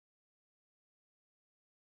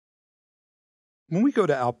When we go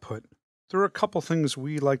to output, there are a couple things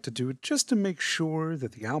we like to do just to make sure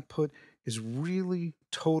that the output is really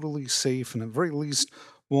totally safe and at very least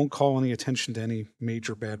won't call any attention to any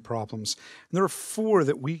major bad problems. And there are four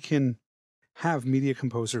that we can have Media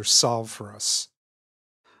Composer solve for us.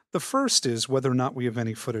 The first is whether or not we have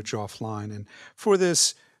any footage offline. And for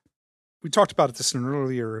this, we talked about this in an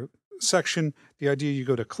earlier section. The idea you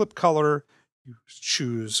go to clip color, you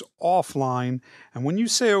choose offline, and when you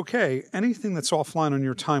say OK, anything that's offline on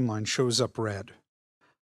your timeline shows up red.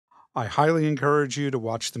 I highly encourage you to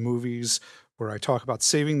watch the movies where I talk about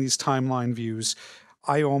saving these timeline views.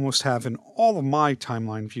 I almost have in all of my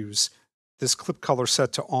timeline views this clip color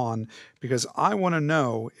set to on because I want to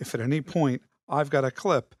know if at any point I've got a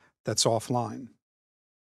clip that's offline.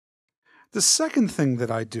 The second thing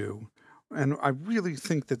that I do, and I really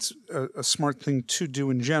think that's a smart thing to do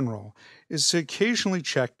in general, is to occasionally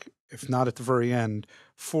check, if not at the very end,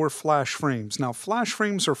 for flash frames. Now, flash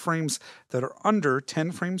frames are frames that are under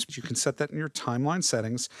 10 frames. You can set that in your timeline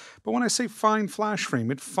settings. But when I say find flash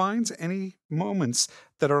frame, it finds any moments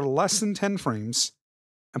that are less than 10 frames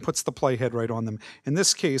and puts the playhead right on them. In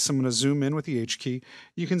this case, I'm going to zoom in with the H key.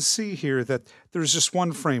 You can see here that there's just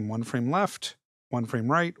one frame left, one frame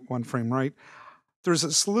right. There's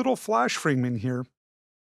this little flash frame in here,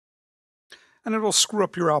 and it'll screw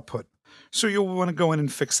up your output. So you'll want to go in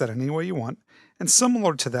and fix that any way you want. And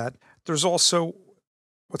similar to that, there's also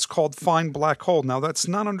what's called Find Black Hole. Now, that's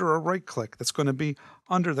not under a right click. That's going to be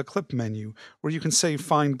under the clip menu where you can say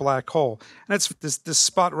Find Black Hole. And it's this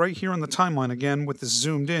spot right here on the timeline. Again, with this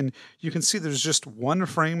zoomed in, you can see there's just one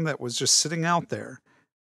frame that was just sitting out there.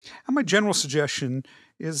 And my general suggestion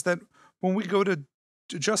is that when we go to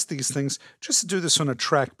adjust these things, just to do this on a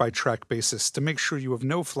track-by-track basis to make sure you have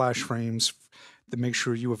no flash frames, to make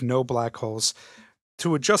sure you have no black holes.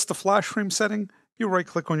 To adjust the flash frame setting, you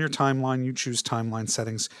right-click on your timeline, you choose Timeline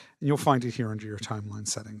Settings, and you'll find it here under your Timeline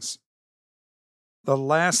Settings. The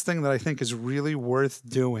last thing that I think is really worth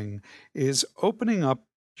doing is opening up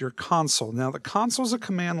your console. Now, the console is a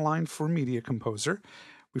command line for Media Composer.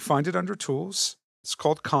 We find it under Tools. It's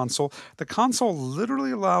called Console. The console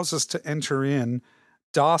literally allows us to enter in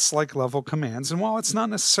DOS-like level commands, and while it's not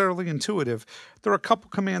necessarily intuitive, there are a couple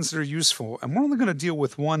commands that are useful, and we're only going to deal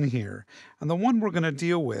with one here. And the one we're going to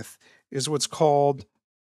deal with is what's called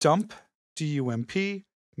dump, D-U-M-P,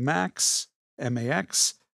 max,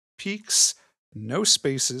 M-A-X, peaks, no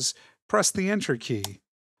spaces, press the Enter key.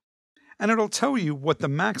 And it'll tell you what the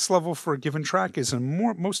max level for a given track is,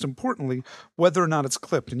 and most importantly, whether or not it's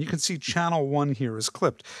clipped. And you can see channel 1 here is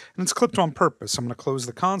clipped, and it's clipped on purpose. I'm going to close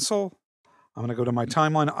the console. I'm going to go to my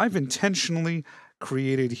timeline. I've intentionally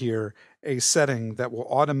created here a setting that will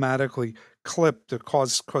automatically clip to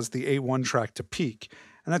cause the A1 track to peak.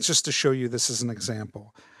 And that's just to show you this as an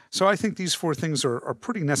example. So I think these four things are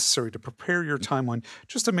pretty necessary to prepare your timeline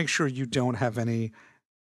just to make sure you don't have any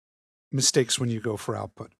mistakes when you go for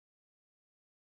output.